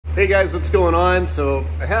Hey guys, what's going on? So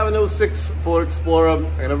I have an 06 Ford Explorer.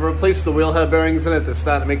 I'm gonna replace the wheel head bearings in it. They're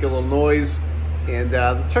starting to make a little noise. And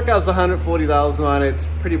the truck has 140,000 on it. It's a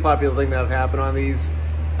pretty popular thing to have happen on these.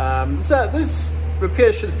 This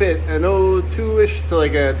repair should fit an 02-ish to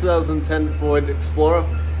like a 2010 Ford Explorer.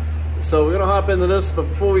 So we're gonna hop into this, but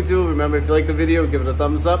before we do, remember if you like the video, give it a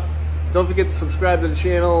thumbs up. Don't forget to subscribe to the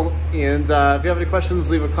channel, and if you have any questions,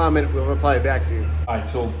 leave a comment. We'll reply back to you. All right,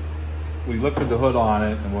 so we lifted the hood on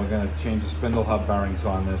it, and we're going to change the spindle hub bearings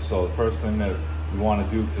on this. So the first thing that we want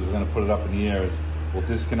to do, because we're going to put it up in the air, is we'll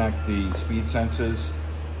disconnect the speed sensors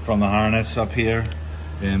from the harness up here.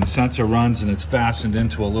 And the sensor runs, and it's fastened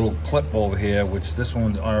into a little clip over here, which this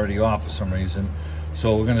one's already off for some reason.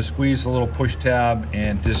 So we're going to squeeze the little push tab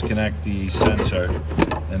and disconnect the sensor,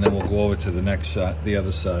 and then we'll go over to the next side, the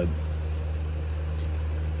other side.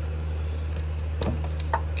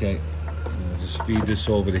 Okay, just feed this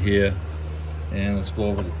over to here, and let's go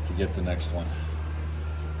over to get the next one.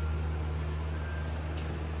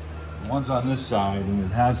 The one's on this side, and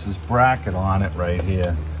it has this bracket on it right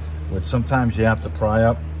here, which sometimes you have to pry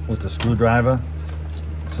up with the screwdriver.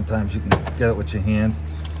 Sometimes you can get it with your hand.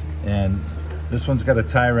 And this one's got a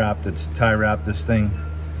tie wrap that's tie wrapped this thing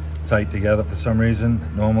tight together for some reason.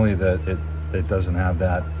 Normally it doesn't have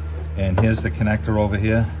that. And here's the connector over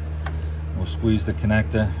here. We'll squeeze the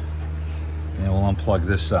connector and we'll unplug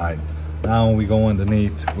this side. Now when we go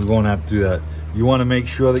underneath, we won't have to do that. You want to make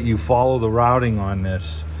sure that you follow the routing on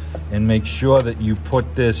this and make sure that you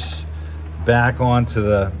put this back onto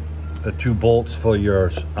the two bolts for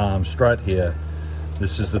your strut here.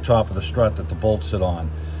 This is the top of the strut that the bolts sit on,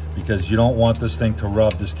 because you don't want this thing to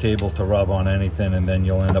rub, this cable to rub on anything, and then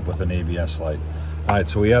you'll end up with an ABS light. All right,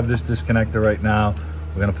 so we have this disconnector right now.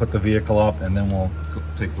 We're gonna put the vehicle up and then we'll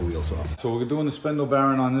take the wheels off. So we're doing the spindle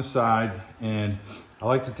bearing on this side, and I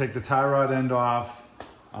like to take the tie rod end off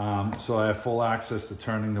so I have full access to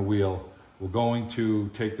turning the wheel. We're going to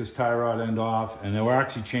take this tie rod end off, and then we're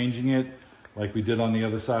actually changing it like we did on the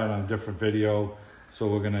other side on a different video. So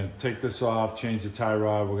we're gonna take this off, change the tie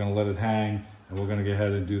rod, we're gonna let it hang, and we're gonna go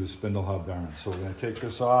ahead and do the spindle hub bearing. So we're gonna take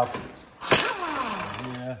this off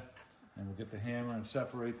right here, and we'll get the hammer and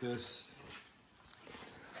separate this.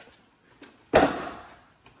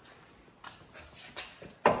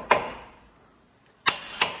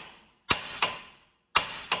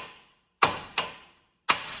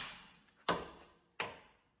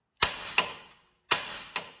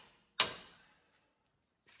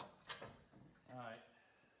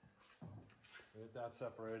 Get that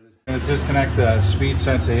separated. I'm going to disconnect the speed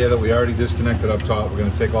sensor here that we already disconnected up top. We're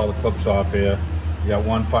going to take all the clips off here. You got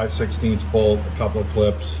one 5/16 bolt, a couple of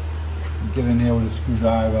clips. Get in here with a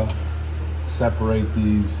screwdriver, separate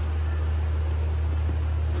these.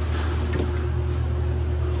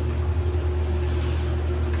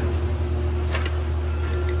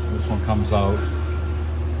 This one comes out.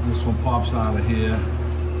 This one pops out of here.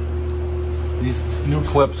 These new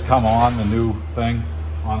clips come on the new thing.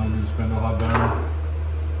 On the new spindle hub bearing.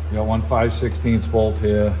 You got one 5/16 bolt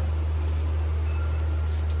here.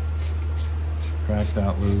 Crack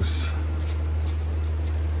that loose.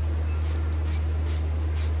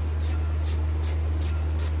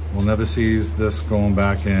 We'll never see this going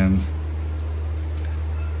back in.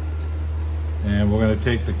 And we're going to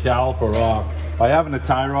take the caliper off. By having the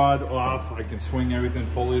tie rod off, I can swing everything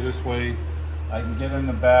fully this way. I can get in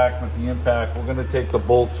the back with the impact. We're going to take the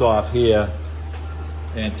bolts off here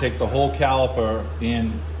and take the whole caliper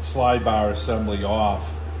and slide bar assembly off,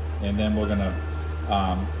 and then we're gonna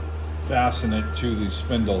fasten it to the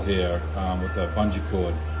spindle here with a bungee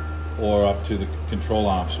cord, or up to the control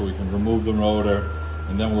arm, so we can remove the rotor,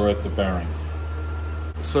 and then we're at the bearing.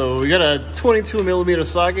 So we got a 22mm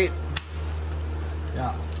socket.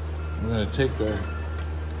 Yeah, we're gonna take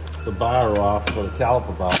the bar off for the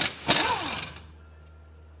caliper bar.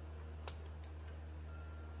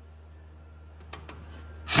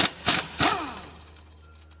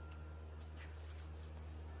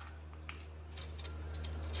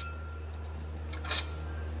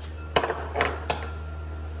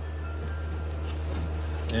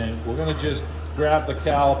 And we're going to just grab the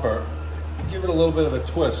caliper, give it a little bit of a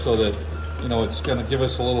twist so that, you know, it's going to give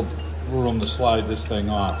us a little room to slide this thing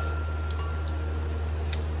off.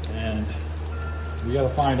 And we got to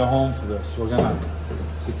find a home for this. We're going to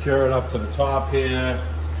secure it up to the top here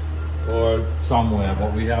or somewhere,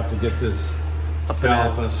 but we have to get this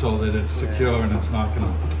caliper so that it's secure and it's not going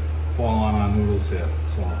to fall on our noodles here.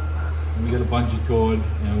 So we get a bungee cord,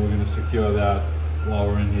 and we're going to secure that while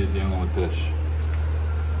we're in here dealing with this.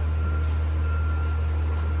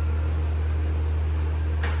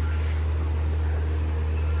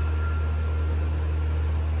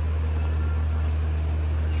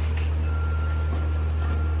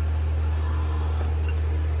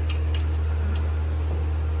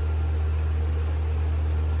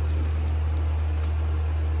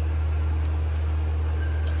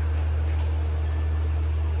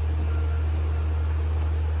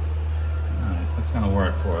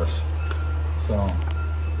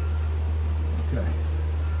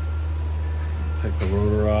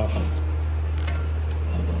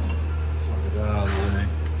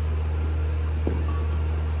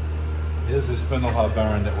 the spindle hub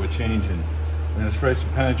bearing that we're changing. We're going to spray some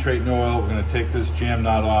penetrating oil. We're going to take this jam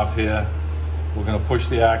nut off here. We're going to push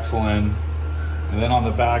the axle in. And then on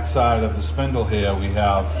the back side of the spindle here, we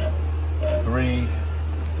have three,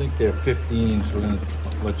 I think they're 15s. We're going to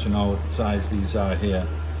let you know what size these are here.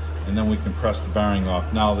 And then we can press the bearing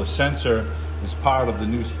off. Now the sensor is part of the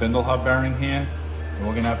new spindle hub bearing here. And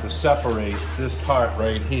we're going to have to separate this part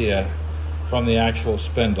right here from the actual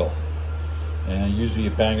spindle. And usually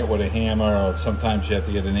you bang it with a hammer, or sometimes you have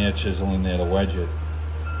to get an air chisel in there to wedge it.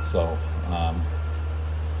 So, and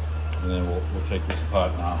then we'll take this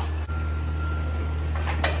apart now.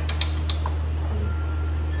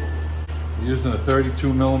 We're using a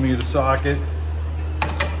 32mm socket.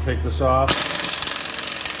 Take this off.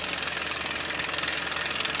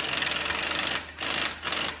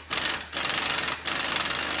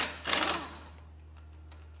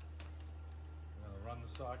 I'm going to run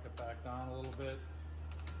the socket back down a little bit.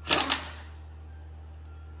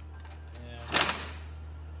 And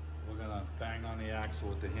we're going to bang on the axle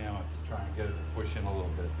with the hammer to try and get it to push in a little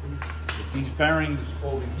bit. If these bearings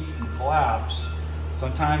overheat and collapse,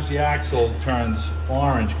 sometimes the axle turns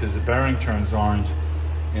orange because the bearing turns orange,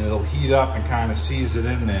 and it'll heat up and kind of seize it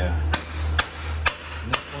in there.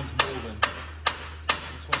 And this one's moving.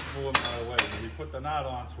 This one's moving right away. And we put the nut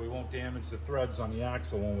on so we won't damage the threads on the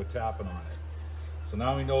axle when we're tapping on it. So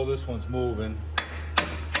now we know this one's moving.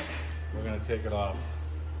 We're going to take it off.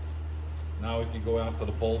 Now we can go after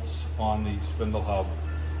the bolts on the spindle hub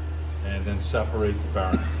and then separate the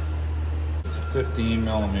bearing. It's a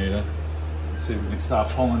 15mm. Let's see if we can start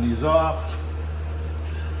pulling these off.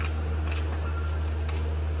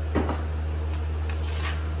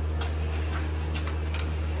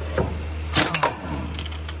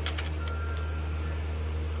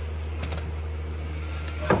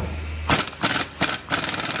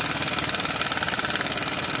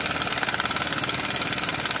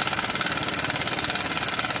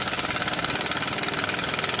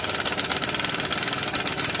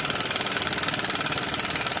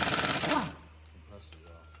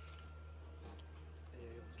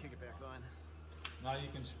 Now you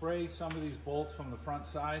can spray some of these bolts from the front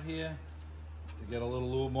side here to get a little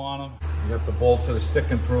lube on them. You got the bolts that are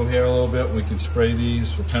sticking through here a little bit. We can spray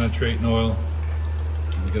these with penetrating oil.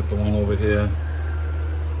 We got the one over here.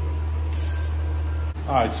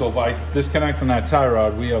 All right, so by disconnecting that tie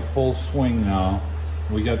rod, we have full swing now.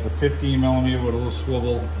 We got the 15mm with a little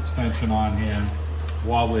swivel extension on here.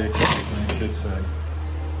 Wobbly extension, I should say.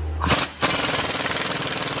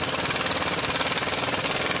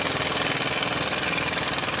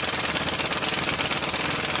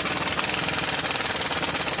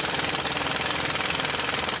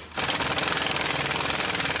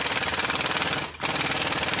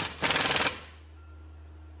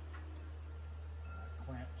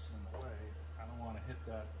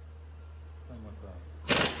 That thing with the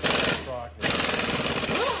socket.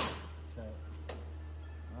 Okay.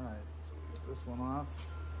 Alright, so we get this one off.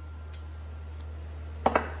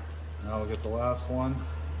 Now we'll get the last one.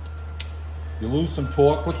 You lose some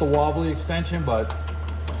torque with the wobbly extension, but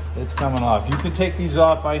it's coming off. You can take these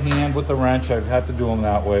off by hand with the wrench. I've had to do them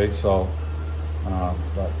that way, so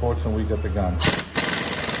but fortunately we got the gun.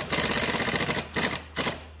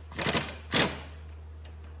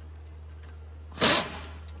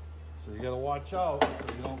 You gotta watch out so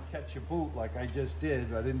you don't catch your boot like I just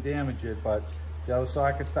did. I didn't damage it, but see how the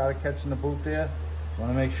socket started catching the boot there? You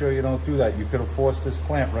wanna make sure you don't do that. You could have forced this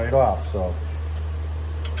clamp right off, so.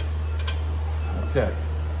 Okay.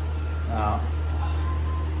 Now,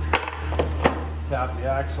 tap the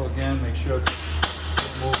axle again, make sure it's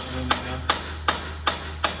still moving in there.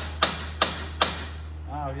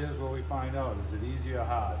 Now here's where we find out, is it easy or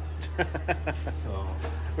hard? So.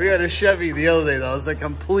 We had a Chevy the other day though. It was a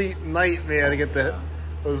complete nightmare to get the.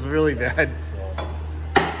 It was really bad.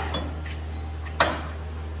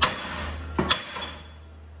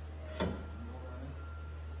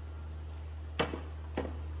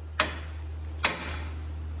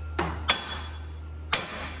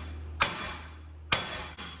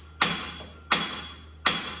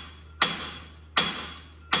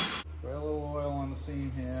 Spray a little oil on the seam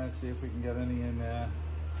here. See if we can get any in there.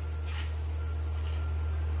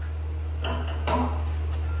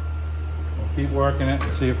 Keep working it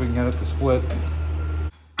and see if we can get it to split. Starting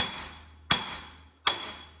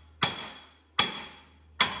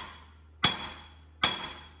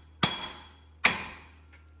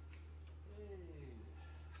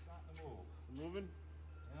to move. Moving?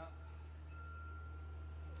 Yeah.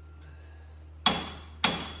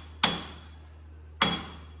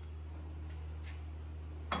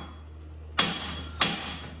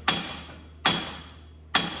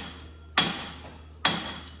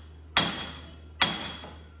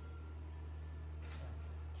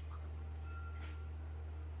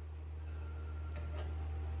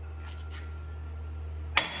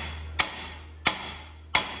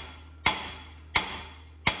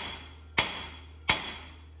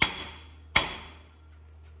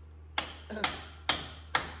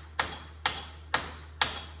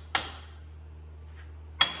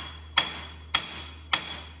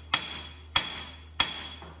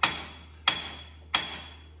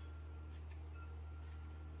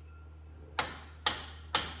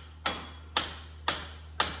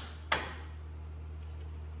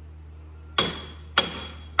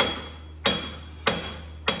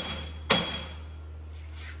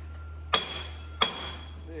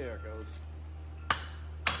 that goes.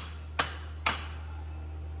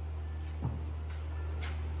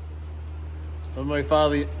 With my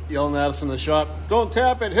father yelling at us in the shop, "Don't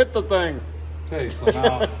tap it, hit the thing." Okay, so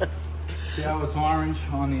now, see how it's orange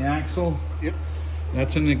on the axle? Yep.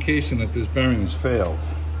 That's an indication that this bearing has failed.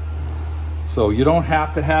 So you don't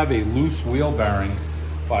have to have a loose wheel bearing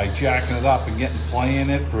by jacking it up and getting play in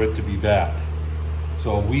it for it to be bad.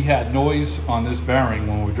 So we had noise on this bearing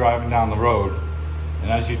when we were driving down the road. And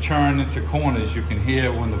as you turn into corners, you can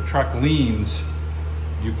hear when the truck leans,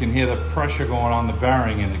 you can hear the pressure going on the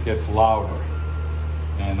bearing and it gets louder.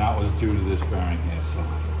 And that was due to this bearing here. So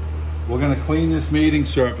we're gonna clean this mating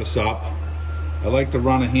surface up. I like to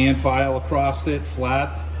run a hand file across it flat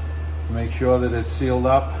to make sure that it's sealed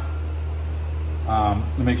up.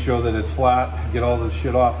 To make sure that it's flat, get all the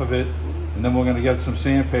shit off of it. And then we're gonna get some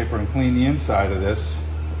sandpaper and clean the inside of this.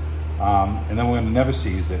 And then we're gonna never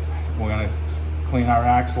seize it. We're gonna clean our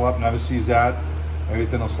axle up, never seize that.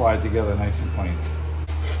 Everything will slide together nice and clean.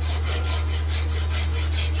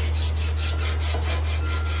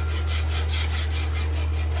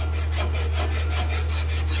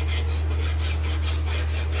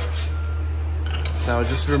 So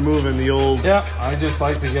just removing the old... Yeah, I just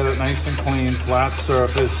like to get it nice and clean, flat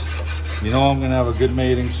surface. You know I'm gonna have a good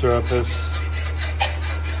mating surface.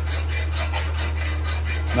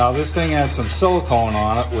 Now this thing had some silicone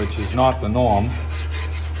on it, which is not the norm.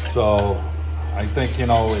 So I think, you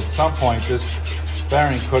know, at some point this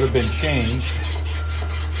bearing could have been changed.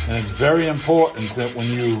 And it's very important that when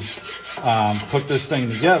you put this thing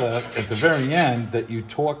together, at the very end, that you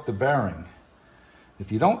torque the bearing.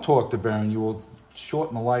 If you don't torque the bearing, you will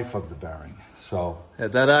shorten the life of the bearing. So yeah,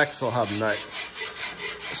 that axle hub nut.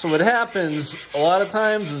 So what happens a lot of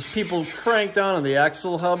times is people crank down on the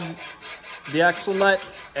axle hub, the axle nut,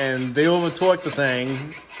 and they over torque the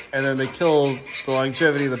thing, and then they kill the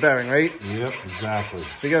longevity of the bearing, right? Yep, exactly.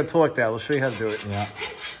 So you gotta torque that. We'll show you how to do it. Yeah.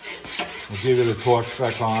 We'll give you the torque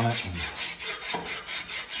spec on it.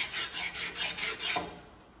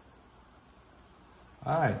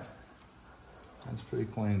 All right. That's pretty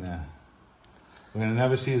clean there. We're gonna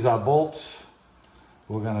never seize our bolts.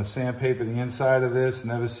 We're gonna sandpaper the inside of this,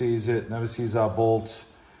 never seize it, never seize our bolts,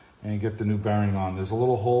 and get the new bearing on. There's a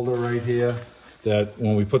little holder right here that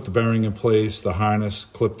when we put the bearing in place, the harness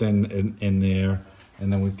clipped in there,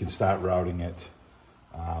 and then we can start routing it.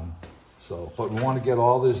 But we wanna get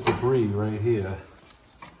all this debris right here,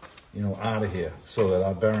 you know, out of here, so that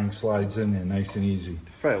our bearing slides in there nice and easy.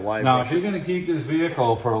 Right, now, if you're gonna keep this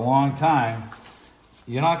vehicle for a long time,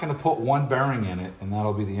 you're not going to put one bearing in it and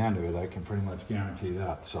that'll be the end of it. I can pretty much guarantee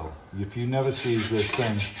that. So if you never seize this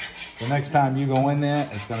thing, the next time you go in there,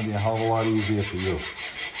 it's going to be a hell of a lot easier for you.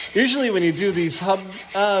 Usually when you do these hub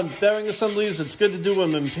bearing assemblies, it's good to do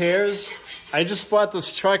them in pairs. I just bought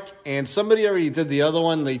this truck and somebody already did the other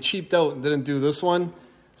one. They cheaped out and didn't do this one.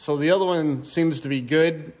 So the other one seems to be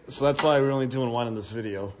good. So that's why we're only doing one in this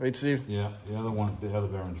video. Right, Steve? Yeah, the other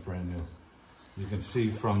bearing's brand new. You can see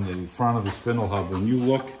from the front of the spindle hub, when you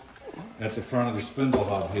look at the front of the spindle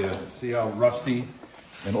hub here, see how rusty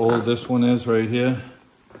and old this one is right here?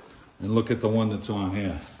 And look at the one that's on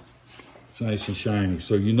here. It's nice and shiny.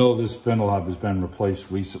 So you know this spindle hub has been replaced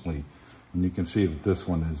recently. And you can see that this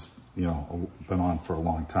one has, you know, been on for a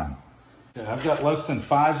long time. Okay, I've got less than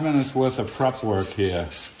 5 minutes worth of prep work here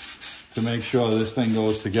to make sure this thing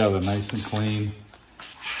goes together nice and clean.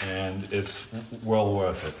 And it's well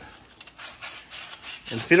worth it.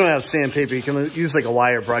 And if you don't have sandpaper, you can use like a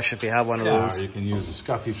wire brush if you have one of those. Yeah, you can use a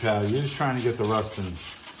scuffy pad. You're just trying to get the rust and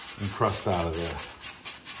crust out of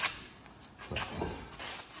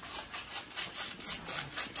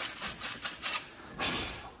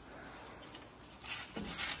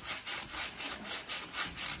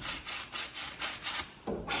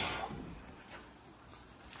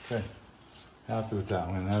there. Okay, happy with that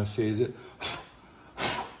one. Now seize it.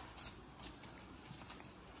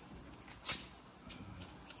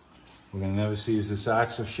 We're going to never seize this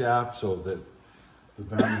axle shaft so that the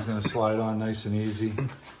bearing's going to slide on nice and easy.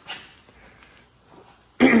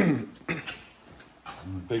 I'm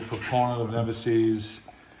a big proponent of never seize.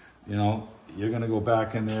 You know, you're going to go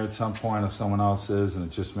back in there at some point if someone else is, and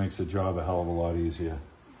it just makes the job a hell of a lot easier.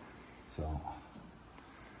 So.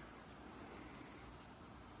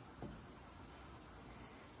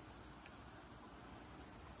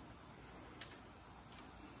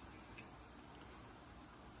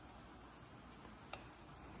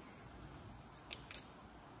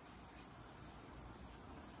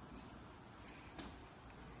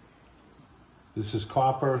 This is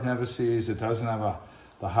copper, never seized. It doesn't have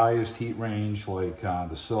the highest heat range like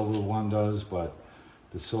the silver one does, but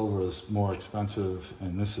the silver is more expensive,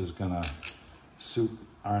 and this is gonna suit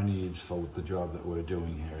our needs for the job that we're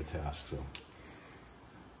doing here at Task. So.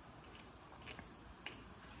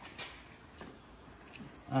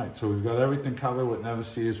 All right, so we've got everything covered with never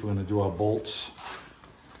sees. We're gonna do our bolts,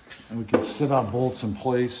 and we can sit our bolts in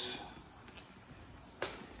place.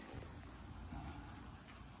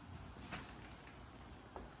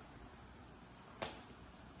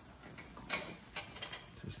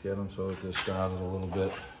 Just get them so that they're started a little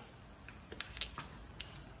bit.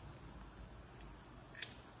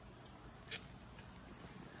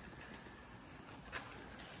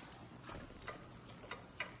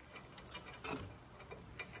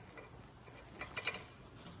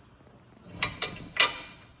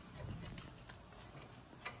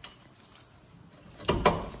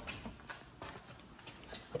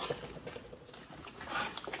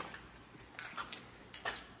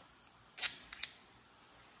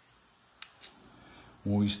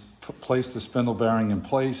 When we place the spindle bearing in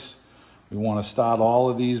place, we want to start all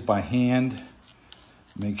of these by hand.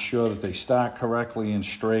 Make sure that they start correctly and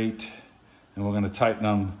straight. And we're going to tighten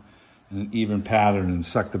them in an even pattern and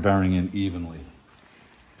suck the bearing in evenly.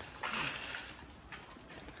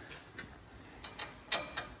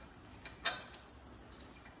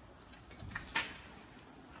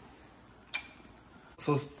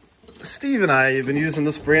 So Steve and I have been using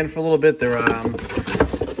this brand for a little bit. They're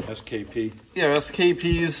SKP. Yeah,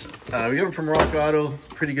 SKPs. We got them from Rock Auto.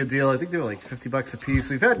 Pretty good deal. I think they were like 50 bucks a piece.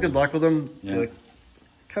 We've had good luck with them. Yeah. They're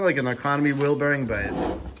kind of like an economy wheel bearing, but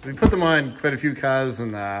we put them on quite a few cars,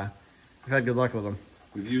 and we've had good luck with them.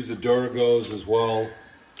 We've used the Duragos as well.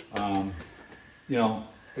 You know,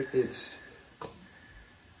 it's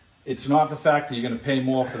not the fact that you're going to pay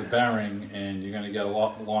more for the bearing and you're going to get a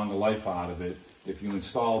lot longer life out of it. If you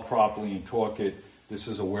install it properly and torque it, this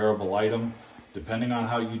is a wearable item. Depending on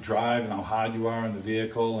how you drive and how hard you are in the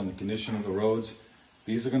vehicle and the condition of the roads,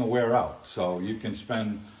 these are going to wear out. So you can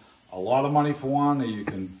spend a lot of money for one, or you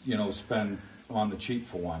can, you know, spend on the cheap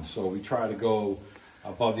for one. So we try to go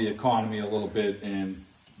above the economy a little bit and,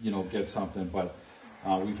 you know, get something. But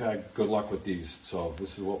we've had good luck with these. So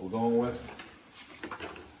this is what we're going with.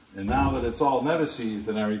 And now that it's all never seized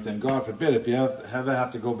and everything, God forbid, if you ever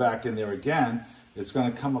have to go back in there again, it's going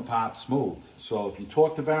to come apart smooth. So if you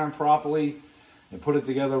torque the bearing properly and put it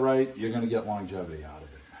together right, you're going to get longevity out of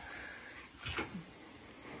it.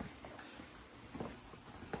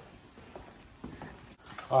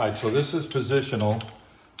 All right, so this is positional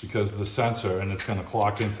because of the sensor, and it's going to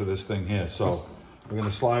clock into this thing here. So we're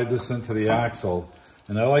going to slide this into the axle,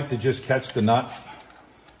 and I like to just catch the nut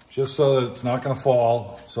just so that it's not going to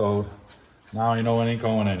fall. So now you know it ain't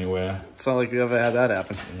going anywhere. It's not like we ever had that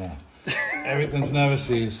happen. Yeah. Everything's never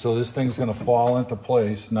seized, so this thing's going to fall into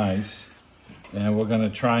place nice. And we're going to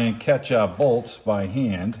try and catch our bolts by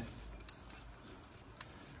hand.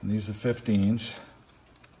 And these are 15s.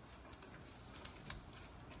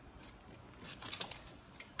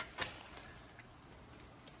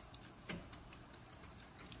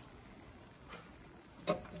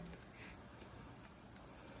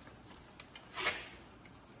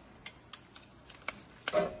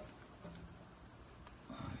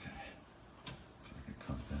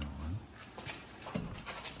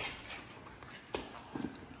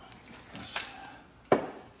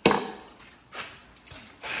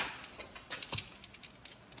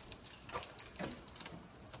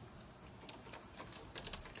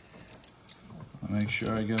 Make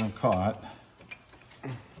sure I get them caught.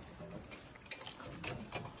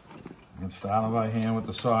 And start them by hand with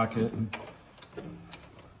the socket.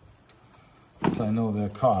 Once I know they're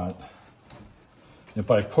caught. And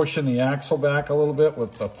by pushing the axle back a little bit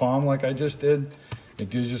with the palm like I just did, it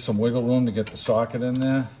gives you some wiggle room to get the socket in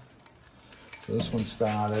there. So this one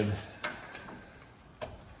started.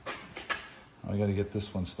 I got to get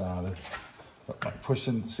this one started. But by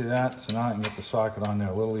pushing, see that? So now I can get the socket on there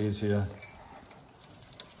a little easier.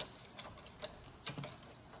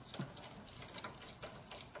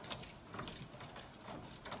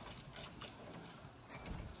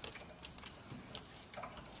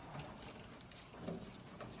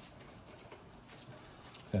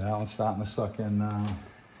 Okay, that one's starting to suck in now.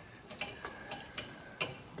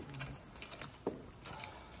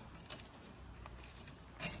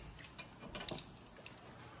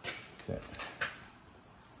 Okay.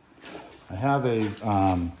 I have a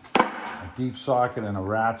deep socket and a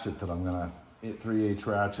ratchet that I'm gonna, 3/8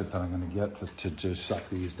 ratchet that I'm gonna get to just suck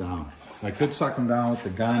these down. I could suck them down with the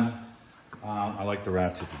gun. I like the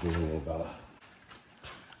ratchet to do a little better.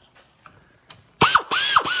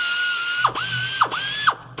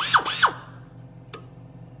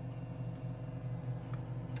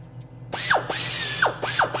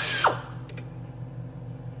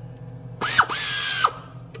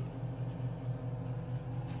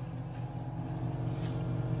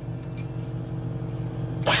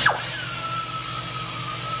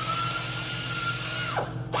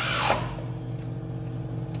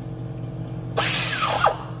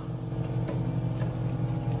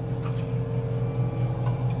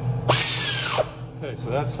 So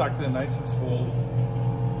that's sucked in nice and smooth.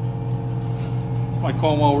 It's my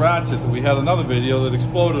Como ratchet that we had another video that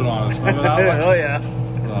exploded on us. Remember that one? Oh yeah.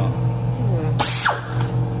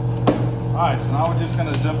 Alright, so now we're just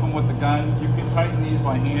going to zip them with the gun. You can tighten these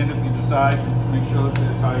by hand if you decide. Make sure that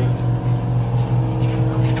they're tight.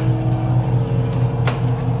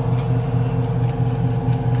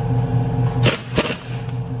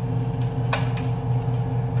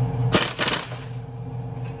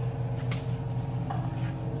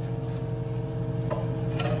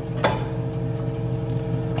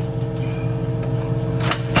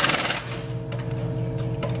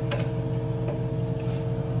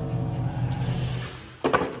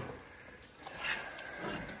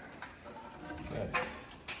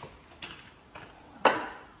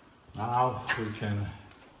 Now we can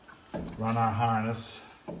run our harness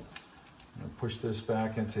and push this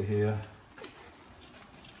back into here.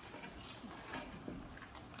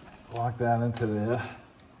 Lock that into there.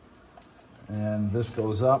 And this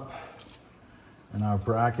goes up and our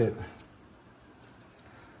bracket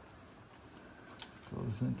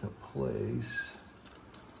goes into place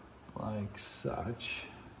like such.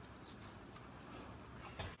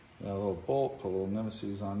 Got a little bolt, put a little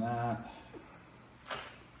nemesis on that.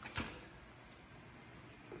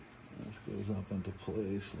 This goes up into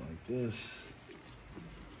place like this.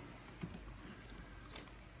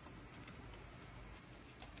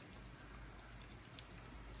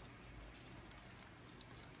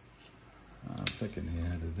 I'm thinking he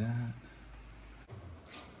added that.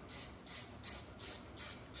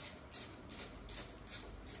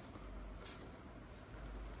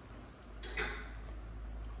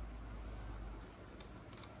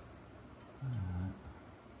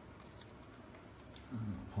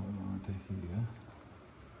 Pull it onto here.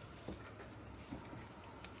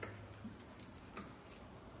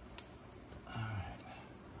 All right.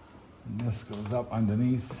 And this goes up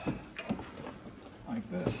underneath like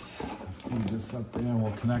this. Feed this up there and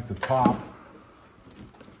we'll connect the top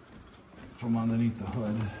from underneath the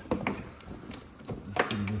hood. Let's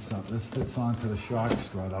feed this up. This fits onto the shock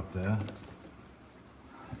strut up there.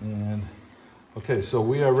 And okay, so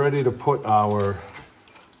we are ready to put our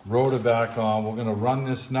rotor back on. We're going to run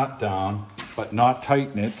this nut down, but not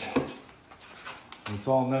tighten it. It's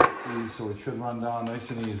all nut easy, so it should run down nice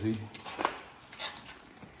and easy.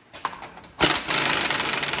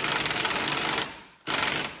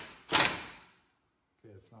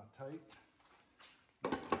 Okay, it's not tight.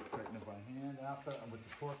 Tighten it by hand after and with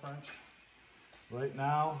the torque wrench. Right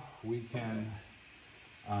now, we can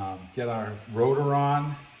get our rotor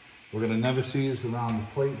on. We're going to never seize around the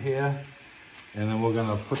plate here. And then we're going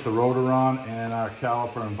to put the rotor on and our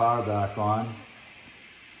caliper and bar back on.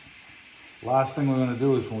 Last thing we're going to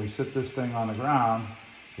do is when we sit this thing on the ground,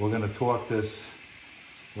 we're going to torque this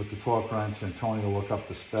with the torque wrench, and Tony will look up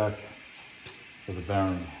the spec for the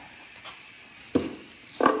bearing.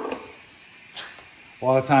 A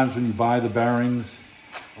lot of times when you buy the bearings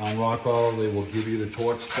on Rock Auto, they will give you the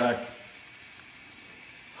torque spec.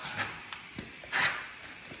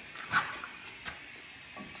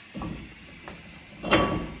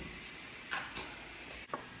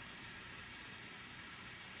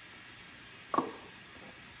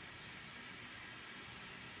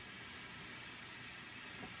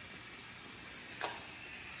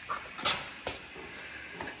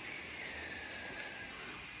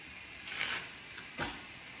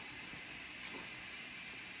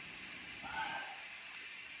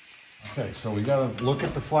 Okay, so we gotta look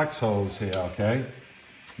at the flex hose here, okay?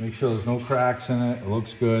 Make sure there's no cracks in it, it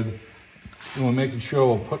looks good. And we're making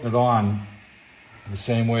sure we're putting it on the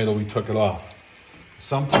same way that we took it off.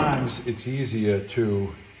 Sometimes it's easier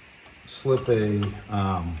to slip a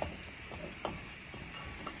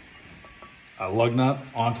lug nut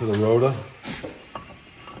onto the rotor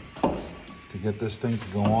to get this thing to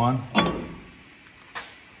go on.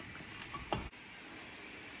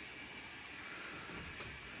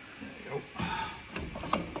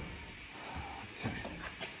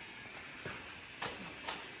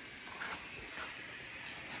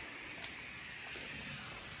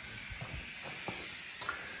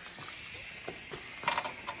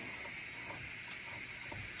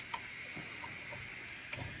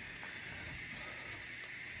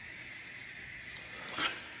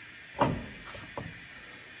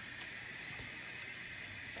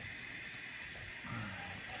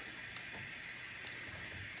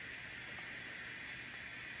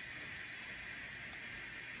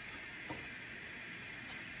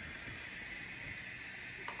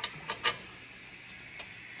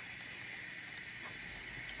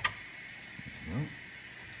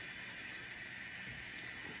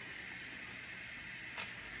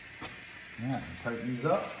 Tighten these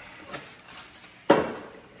up.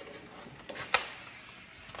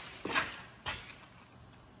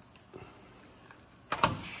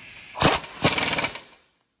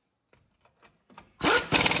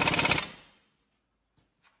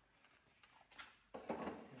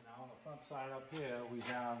 Side up here, we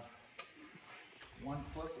have one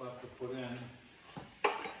clip left to put in.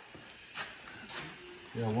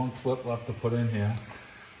 Yeah, one clip left to put in here.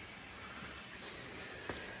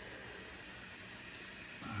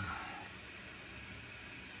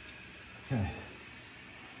 Okay.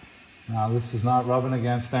 Now this is not rubbing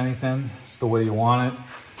against anything. It's the way you want it.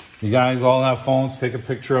 You guys all have phones. Take a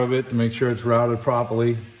picture of it to make sure it's routed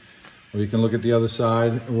properly. Or you can look at the other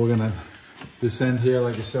side. And we're gonna, this end here,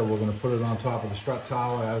 like I said, we're gonna put it on top of the strut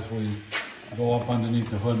tower as we go up underneath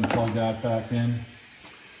the hood and plug that back in.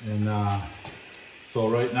 And so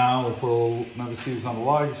right now we'll put a little metal seals on the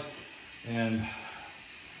lugs and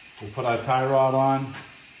we'll put our tie rod on.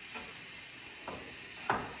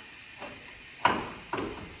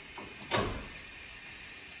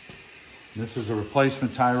 This is a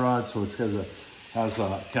replacement tie rod, so it has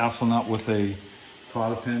a castle nut with a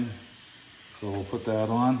cotter pin. So we'll put that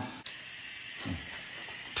on.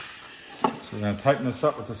 So we're going to tighten this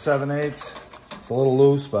up with the 7/8. It's a little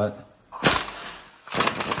loose, but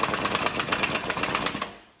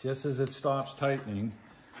just as it stops tightening,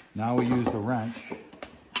 now we use the wrench.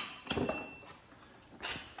 We're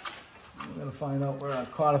going to find out where our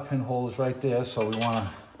cotter pin hole is right there, so we want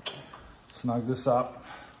to snug this up.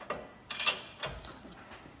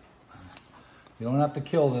 You don't have to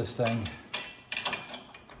kill this thing.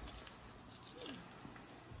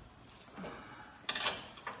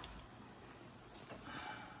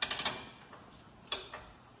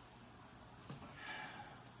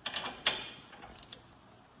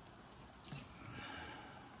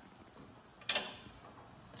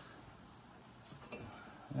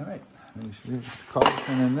 All right, make sure you get the cotter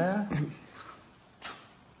pin in there.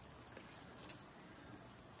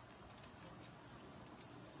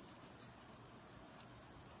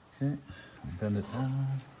 Okay, bend it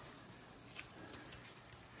down.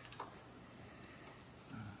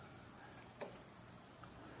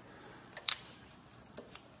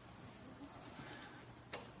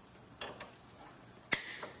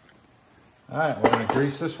 All right, we're going to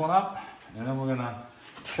grease this one up, and then we're going to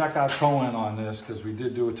check our toe in on this because we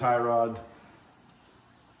did do a tie rod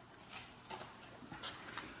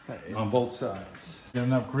on both sides. Get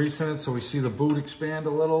enough grease in it so we see the boot expand a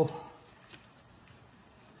little.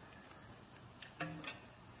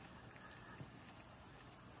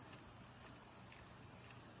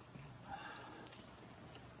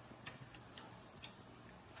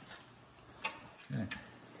 Okay.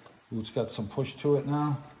 Boot's got some push to it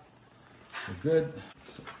now. We're good.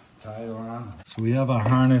 So, tie it around. So we have our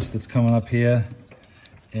harness that's coming up here,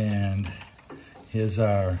 and here's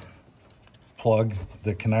our plug,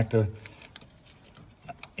 the connector,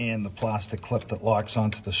 and the plastic clip that locks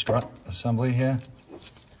onto the strut assembly here.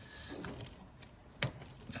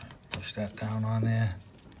 Push that down on there.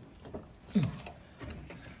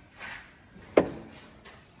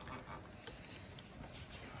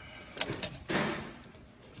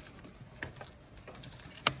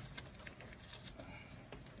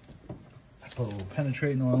 Put a little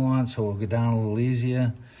penetrating oil on so we'll go down a little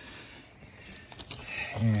easier.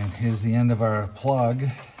 And here's the end of our plug.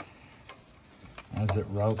 As it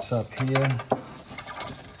routes up here,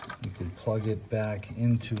 you can plug it back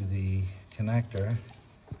into the connector,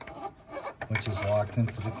 which is locked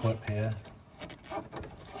into the clip here.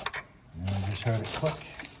 And I just heard it click.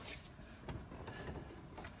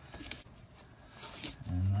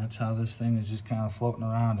 And that's how this thing is just kind of floating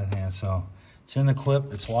around in here. So it's in the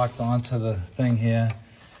clip, it's locked onto the thing here.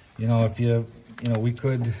 You know, if we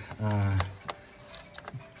could,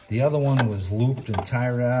 the other one was looped and tie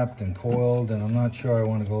wrapped and coiled, and I'm not sure I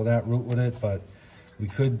want to go that route with it, but we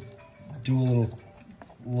could do a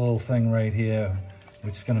little thing right here,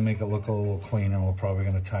 which is going to make it look a little cleaner. We're probably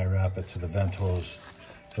going to tie wrap it to the vent hose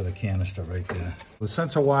for the canister right there. The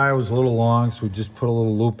sensor wire was a little long, so we just put a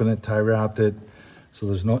little loop in it, tie wrapped it. So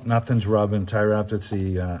there's nothing's rubbing, tie wrapped it to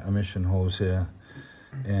the emission hose here.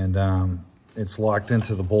 And it's locked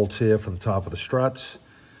into the bolts here for the top of the struts,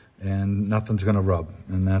 and nothing's gonna rub.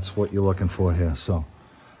 And that's what you're looking for here, so.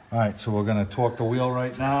 All right, so we're gonna torque the wheel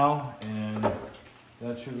right now, and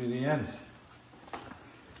that should be the end.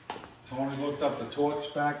 Tony looked up the torque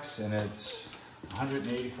specs, and it's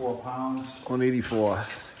 184 pounds. 184.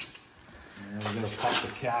 And we're gonna pop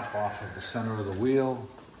the cap off of the center of the wheel.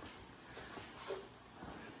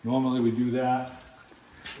 Normally we do that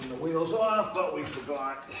when the wheel's off, but we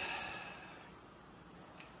forgot.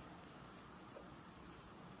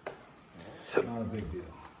 Not a big deal.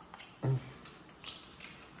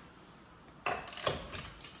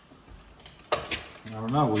 Now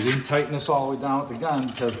remember, we didn't tighten this all the way down with the gun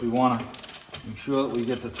because we want to make sure that we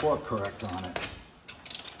get the torque correct on it.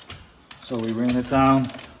 So we ran it down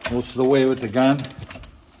most of the way with the gun.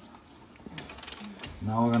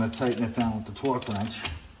 Now we're going to tighten it down with the torque wrench.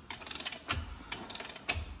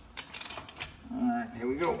 Alright, here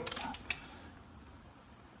we go.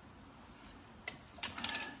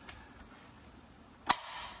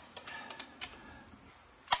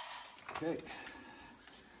 Okay.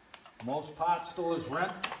 Most parts stores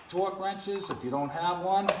rent torque wrenches. If you don't have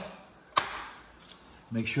one,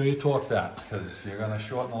 make sure you torque that because you're going to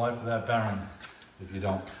shorten the life of that bearing if you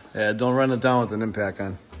don't. Yeah, don't run it down with an impact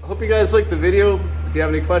gun. I hope you guys liked the video. If you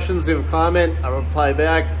have any questions, leave a comment. I'll reply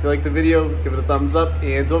back. If you like the video, give it a thumbs up.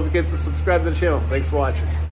 And don't forget to subscribe to the channel. Thanks for watching.